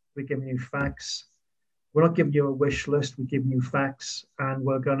science, we're giving you facts. We're not giving you a wish list, we're giving you facts, and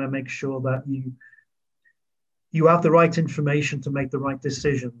we're going to make sure that you have the right information to make the right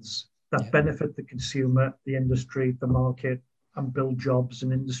decisions that benefit the consumer, the industry, the market, and build jobs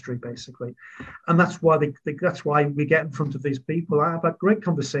in industry, basically. And that's why that's why we get in front of these people. I've had great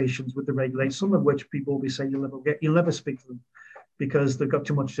conversations with the regulators, some of which people will be saying you'll never speak to them because they've got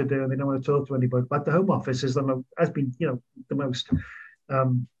too much to do and they don't want to talk to anybody. But the Home Office has been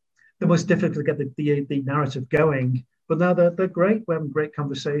the most difficult to get the narrative going. But now they're great. We're having great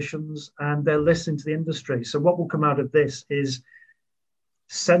conversations and they're listening to the industry. So what will come out of this is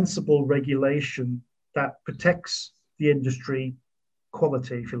sensible regulation that protects the industry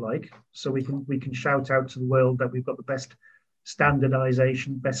quality, if you like. So we can shout out to the world that we've got the best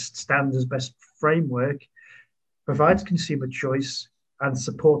standardization, best standards, best framework, provides consumer choice and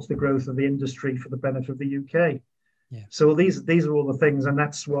supports the growth of the industry for the benefit of the UK. Yeah. So these are all the things, and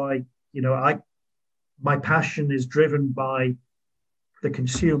that's why my passion is driven by the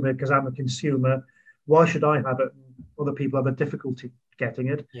consumer because I'm a consumer. Why should I have it? And other people have a difficulty getting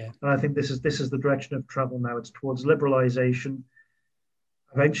it. Yeah. And I think this is the direction of travel now. It's towards liberalization,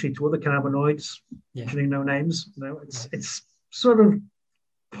 eventually to other cannabinoids, mentioning no names. It's sort of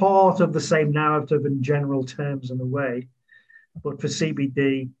part of the same narrative in general terms in a way. But for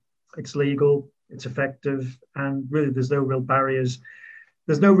CBD, it's legal, it's effective, and really there's no real barriers.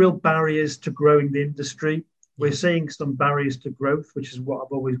 There's no real barriers to growing the industry. We're seeing some barriers to growth, which is what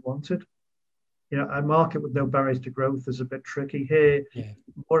I've always wanted. A market with no barriers to growth is a bit tricky here,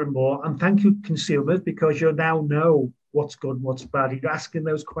 more and more. And thank you, consumers, because you now know what's good, what's bad. You're asking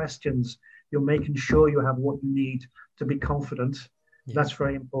those questions. You're making sure you have what you need to be confident. That's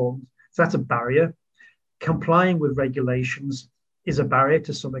very important. So that's a barrier. Complying with regulations is a barrier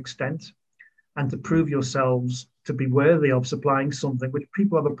to some extent. And to prove yourselves to be worthy of supplying something which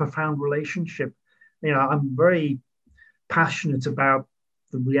people have a profound relationship. I'm very passionate about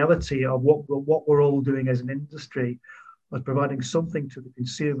the reality of what we're all doing as an industry, as providing something to the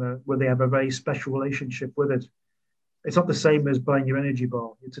consumer where they have a very special relationship with it. It's not the same as buying your energy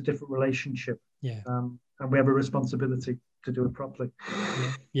bar. It's a different relationship. And we have a responsibility to do it properly.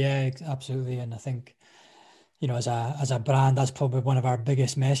 Yeah, absolutely. And I think, as a brand, that's probably one of our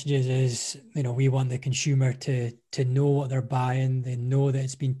biggest messages is, we want the consumer to know what they're buying. They know that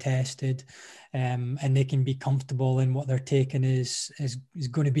it's been tested, and they can be comfortable in what they're taking is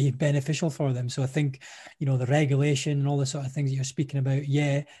going to be beneficial for them. So I think, the regulation and all the sort of things that you're speaking about,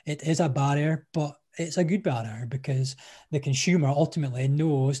 it is a barrier, but it's a good barrier because the consumer ultimately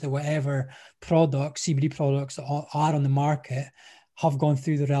knows that whatever CBD products that are on the market have gone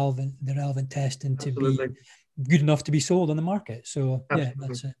through the relevant testing to be good enough to be sold on the market. So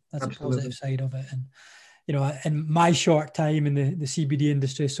that's a positive side of it. And in my short time in the CBD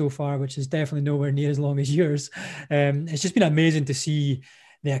industry so far, which is definitely nowhere near as long as yours, it's just been amazing to see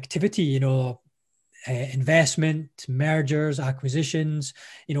the activity, investment, mergers, acquisitions,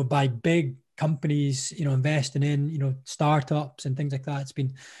 by big companies, investing in, startups and things like that.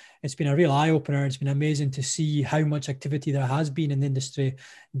 It's been a real eye-opener. It's been amazing to see how much activity there has been in the industry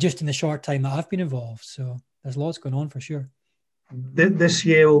just in the short time that I've been involved. So there's lots going on for sure. This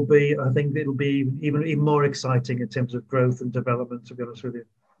year will be, I think it'll be even more exciting in terms of growth and development, to be honest with you.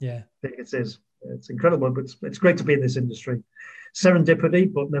 Yeah. I think it is. It's incredible, but it's great to be in this industry.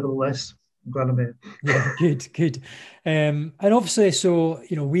 Serendipity, but nevertheless, I'm glad I'm here. Yeah, good. And obviously, so,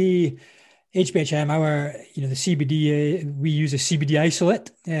 we... HBHM, the CBD, we use a CBD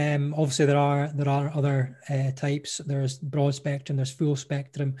isolate. Obviously, there are other types. There's broad spectrum, there's full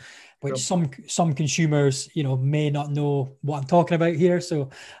spectrum, which some consumers, may not know what I'm talking about here. So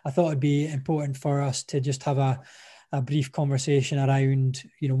I thought it'd be important for us to just have a brief conversation around,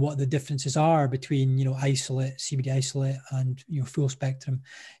 what the differences are between, isolate, CBD isolate, and full spectrum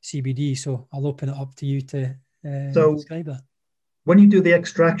CBD. So I'll open it up to you to describe that. When you do the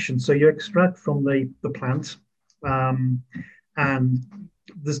extraction, so you extract from the plant, and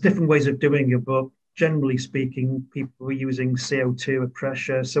there's different ways of doing it, but generally speaking, people are using CO2 at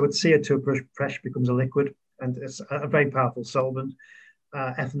pressure. So at CO2 at pressure becomes a liquid, and it's a very powerful solvent.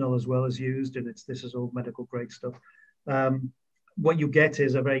 Ethanol as well is used, and this is all medical grade stuff. What you get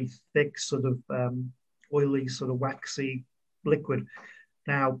is a very thick, sort of oily, sort of waxy liquid.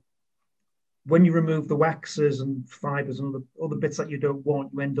 Now, when you remove the waxes and fibers and other bits that you don't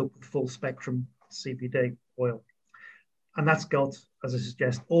want, you end up with full spectrum CBD oil. And that's got, as I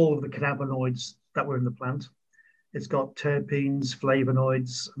suggest, all of the cannabinoids that were in the plant. It's got terpenes,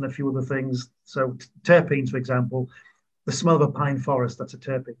 flavonoids, and a few other things. So terpenes, for example, the smell of a pine forest, that's a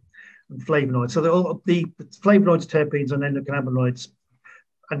terpene. And flavonoids. So the flavonoids, terpenes, and endocannabinoids,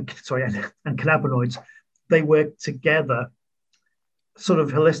 and cannabinoids, they work together sort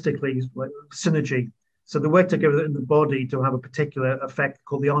of holistically, like synergy. So they work together in the body to have a particular effect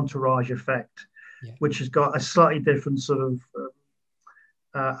called the entourage effect, which has got a slightly different sort of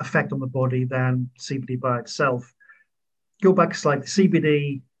effect on the body than CBD by itself. Go back slightly,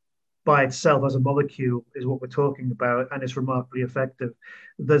 CBD by itself as a molecule is what we're talking about, and it's remarkably effective.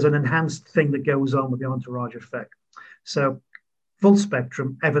 There's an enhanced thing that goes on with the entourage effect. So full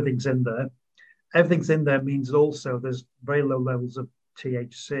spectrum, everything's in there. Everything's in there means also there's very low levels of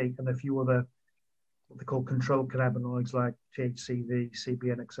THC and a few other what they call controlled cannabinoids like THCV,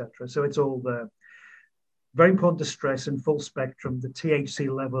 CBN, etc. So it's all there. Very important to stress in full spectrum, the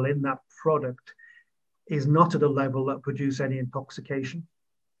THC level in that product is not at a level that produces any intoxication.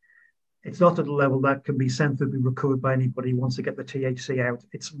 It's not at a level that can be sensibly recovered by anybody once they get the THC out.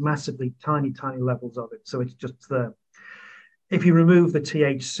 It's massively tiny levels of it. So it's just there. If you remove the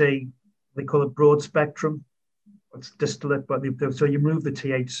THC, they call it broad spectrum. It's distillate, but so you remove the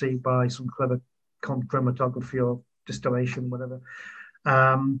THC by some clever chromatography or distillation, whatever.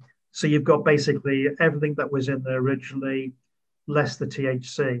 So you've got basically everything that was in there originally, less the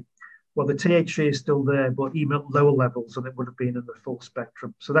THC. Well, the THC is still there, but even at lower levels than it would have been in the full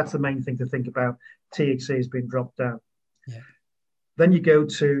spectrum. So that's the main thing to think about. THC has been dropped down. Yeah. Then you go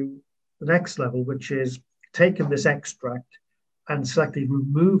to the next level, which is taking this extract and selectively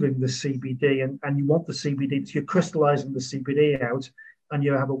removing the CBD. And you want the CBD, so you're crystallizing the CBD out and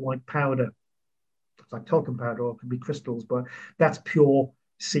you have a white powder. It's like talcum powder, or it can be crystals, but that's pure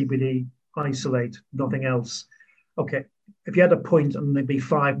CBD isolate, nothing else. Okay, if you had a point and there'd be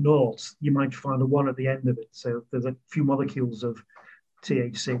 5 noughts, you might find a 1 at the end of it. So there's a few molecules of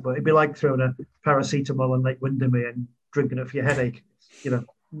THC, but it'd be like throwing a paracetamol on Lake Windermere and drinking it for your headache.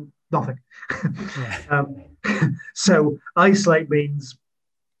 Nothing. Yeah. So isolate means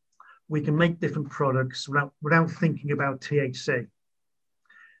we can make different products without thinking about THC.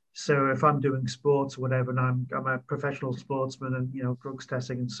 So if I'm doing sports or whatever, and I'm a professional sportsman, and drugs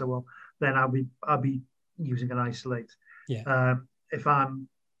testing and so on, then I'll be using an isolate. Yeah. If I'm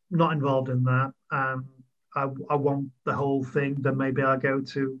not involved in that, I want the whole thing, then maybe I'll go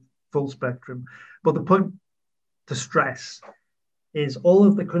to full spectrum. But the point to stress is all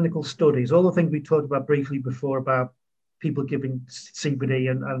of the clinical studies, all the things we talked about briefly before about people giving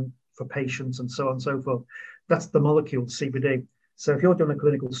CBD and for patients and so on and so forth. That's the molecule CBD. So if you're doing a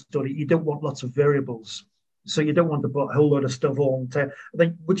clinical study, you don't want lots of variables. So you don't want to put a whole load of stuff on,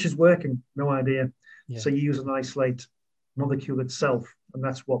 which is working, no idea. Yeah. So you use an isolate molecule itself, and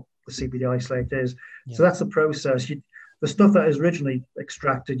that's what the CBD isolate is. Yeah. So that's the process. The stuff that is originally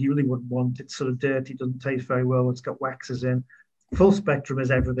extracted, you really wouldn't want. It's sort of dirty, doesn't taste very well. It's got waxes in. Full spectrum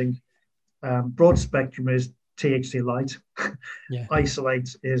is everything. Broad spectrum is THC light. Yeah.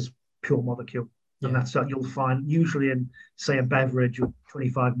 Isolate is pure molecule. Yeah. And that's what you'll find usually in, say, a beverage with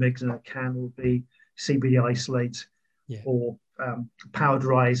 25 mg in a can will be CBD isolate. Yeah. Or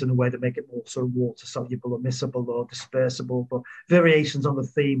powderize in a way that make it more sort of water soluble or miscible or dispersible. But variations on the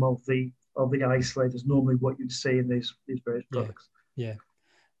theme of the isolate is normally what you'd see in these various products. Yeah.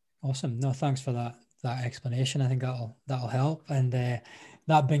 Awesome. No, thanks for that explanation. I think that'll help. And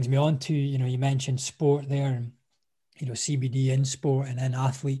that brings me on to, you mentioned sport there, and CBD in sport and in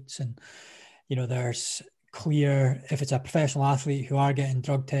athletes, and there's clear, if it's a professional athlete who are getting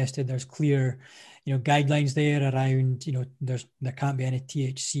drug tested, there's clear guidelines there around there can't be any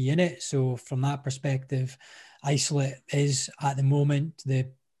THC in it. So from that perspective, isolate is at the moment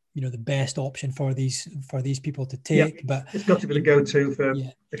the best option for these people to take. Yeah, but it's got to be the go-to for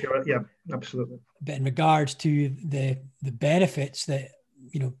absolutely. But in regards to the benefits that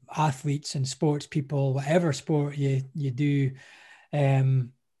athletes and sports people, whatever sport you do,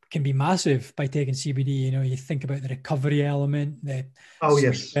 can be massive by taking CBD. You think about the recovery element, the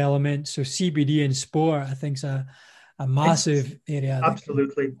element. So CBD in sport, I think, is a massive area.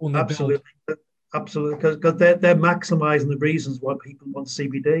 Absolutely. Because they're maximizing the reasons why people want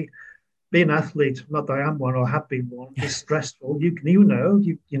CBD. Being an athlete, not that I am one or have been one, is stressful. You know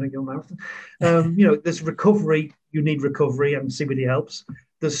your marathon. There's recovery. You need recovery, and CBD helps.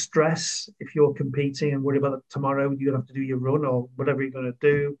 There's stress if you're competing and worry about tomorrow you're going to have to do your run or whatever you're going to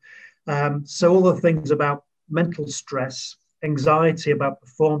do. So all the things about mental stress, anxiety about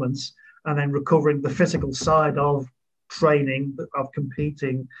performance, and then recovering the physical side of training, of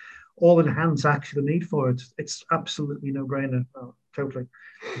competing, all enhance actually the need for it. It's absolutely no-brainer, totally.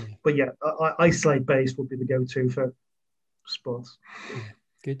 Yeah. But yeah, isolate-based would be the go-to for sports. Yeah.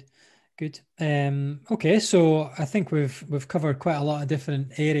 Good. Okay, so I think we've covered quite a lot of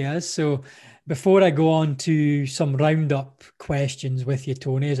different areas. So before I go on to some roundup questions with you,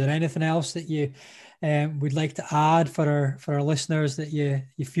 Tony, is there anything else that you would like to add for our listeners that you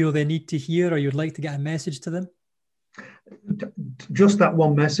feel they need to hear, or you'd like to get a message to them? Just that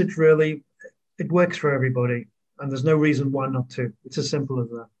one message, really. It works for everybody, and there's no reason why not to. It's as simple as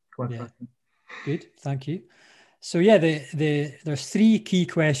that, quite frankly. Good, thank you. So yeah, there's 3 key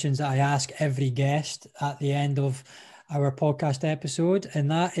questions that I ask every guest at the end of our podcast episode,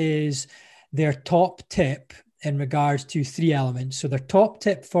 and that is their top tip in regards to 3 elements. So their top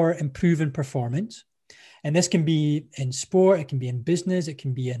tip for improving performance, and this can be in sport, it can be in business, it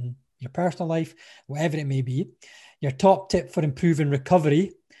can be in your personal life, whatever it may be. Your top tip for improving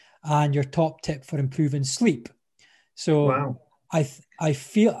recovery, and your top tip for improving sleep. So wow. I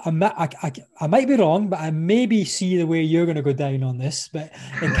feel I might be wrong, but I maybe see the way you're going to go down on this. But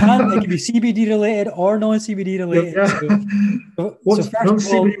it can be CBD related or non-CBD related. Yeah. What's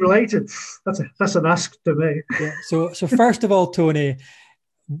non-CBD related? That's an ask to me. Yeah. So first of all, Tony,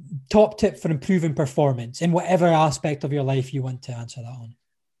 top tip for improving performance in whatever aspect of your life you want to answer that on.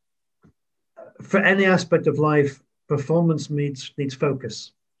 for any aspect of life, performance needs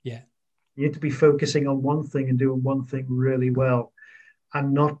focus. Yeah. You need to be focusing on one thing and doing one thing really well,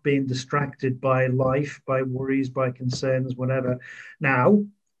 and not being distracted by life, by worries, by concerns, whatever. Now,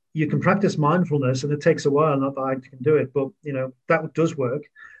 you can practice mindfulness, and it takes a while. Not that I can do it, but that does work.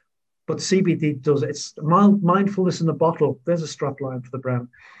 But CBD does. It's mindfulness in a bottle. There's a strap line for the brand.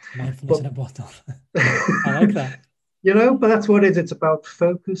 Mindfulness in a bottle. I like that. But that's what it is. It's about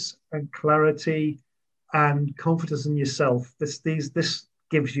focus and clarity and confidence in yourself. This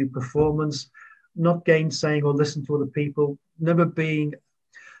gives you performance, not gainsaying or listen to other people, never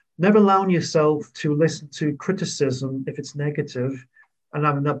allowing yourself to listen to criticism if it's negative, and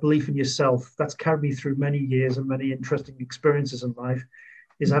having that belief in yourself. That's carried me through many years and many interesting experiences in life,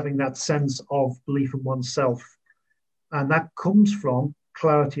 is having that sense of belief in oneself. And that comes from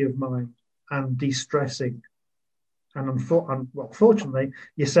clarity of mind and de-stressing. And fortunately,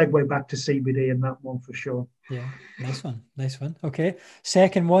 you segue back to CBD in that one for sure. Yeah, nice one. Okay,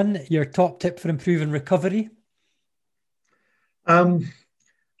 second one, your top tip for improving recovery.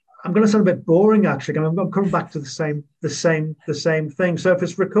 I'm going to sound a bit boring, actually. I'm coming back to the same thing. So if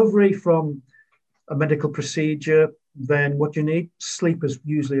it's recovery from a medical procedure, then what you need, sleep is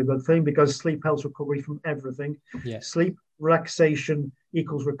usually a good thing, because sleep helps recovery from everything. Yeah. Sleep, relaxation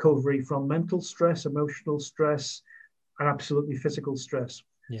equals recovery from mental stress, emotional stress, and absolutely physical stress.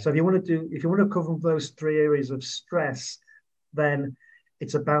 Yeah. So if you want to cover those three areas of stress, then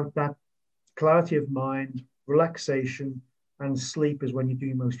it's about that clarity of mind, relaxation, and sleep is when you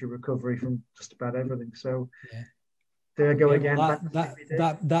do most of your recovery from just about everything. So there I go again.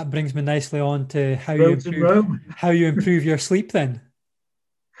 That brings me nicely on to how you improve your sleep then.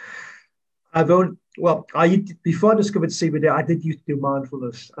 Before I discovered CBD, I did used to do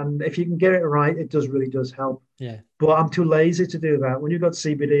mindfulness, and if you can get it right, it really does help. Yeah. But I'm too lazy to do that. When you've got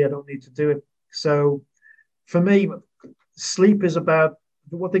CBD, I don't need to do it. So for me, sleep is about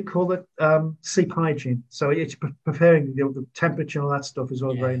what they call it, sleep hygiene. So it's preparing the temperature and all that stuff is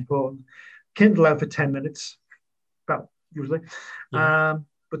all very important. Kindle out for 10 minutes, about usually. Yeah.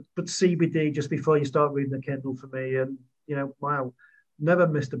 But CBD just before you start reading the Kindle for me, and wow, never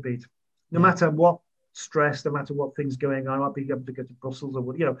missed a beat. No matter what stress, no matter what things going on, I might be able to go to Brussels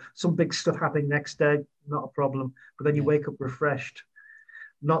or some big stuff happening next day, not a problem. But then you wake up refreshed,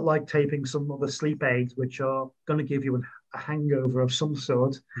 not like taking some other sleep aids which are going to give you a hangover of some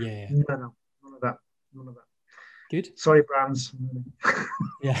sort. Yeah. No, none of that. Good. Sorry, brands.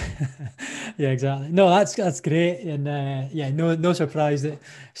 Yeah, exactly. No, that's great, and no surprise that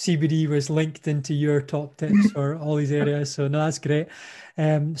CBD was linked into your top tips for all these areas. So no, that's great.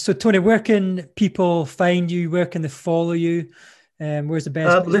 So Tony, where can people find you? Where can they follow you? Where's the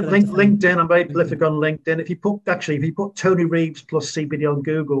best? LinkedIn. I'm very prolific on LinkedIn. If you put Tony Reeves plus CBD on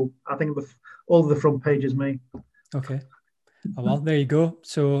Google, I think all of the front page is me. Okay. Oh, well, there you go.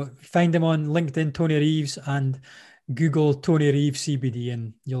 So find them on LinkedIn, Tony Reeves, and Google Tony Reeves CBD,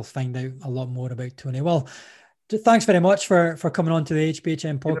 and you'll find out a lot more about Tony. Well, thanks very much for coming on to the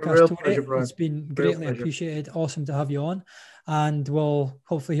HBHM podcast, Tony. Pleasure, Brian. It's been greatly appreciated. Awesome to have you on, and we'll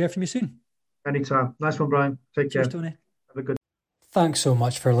hopefully hear from you soon. Anytime. Nice one, Brian. Take care. Cheers, Tony. Have a good. Thanks so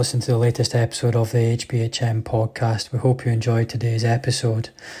much for listening to the latest episode of the HBHM podcast. We hope you enjoyed today's episode.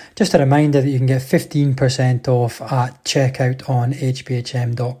 Just a reminder that you can get 15% off at checkout on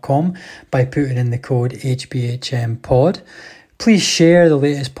hbhm.com by putting in the code HBHMPod. Please share the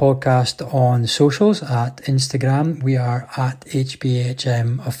latest podcast on socials. At Instagram, we are at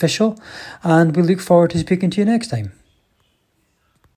HBHM Official, and we look forward to speaking to you next time.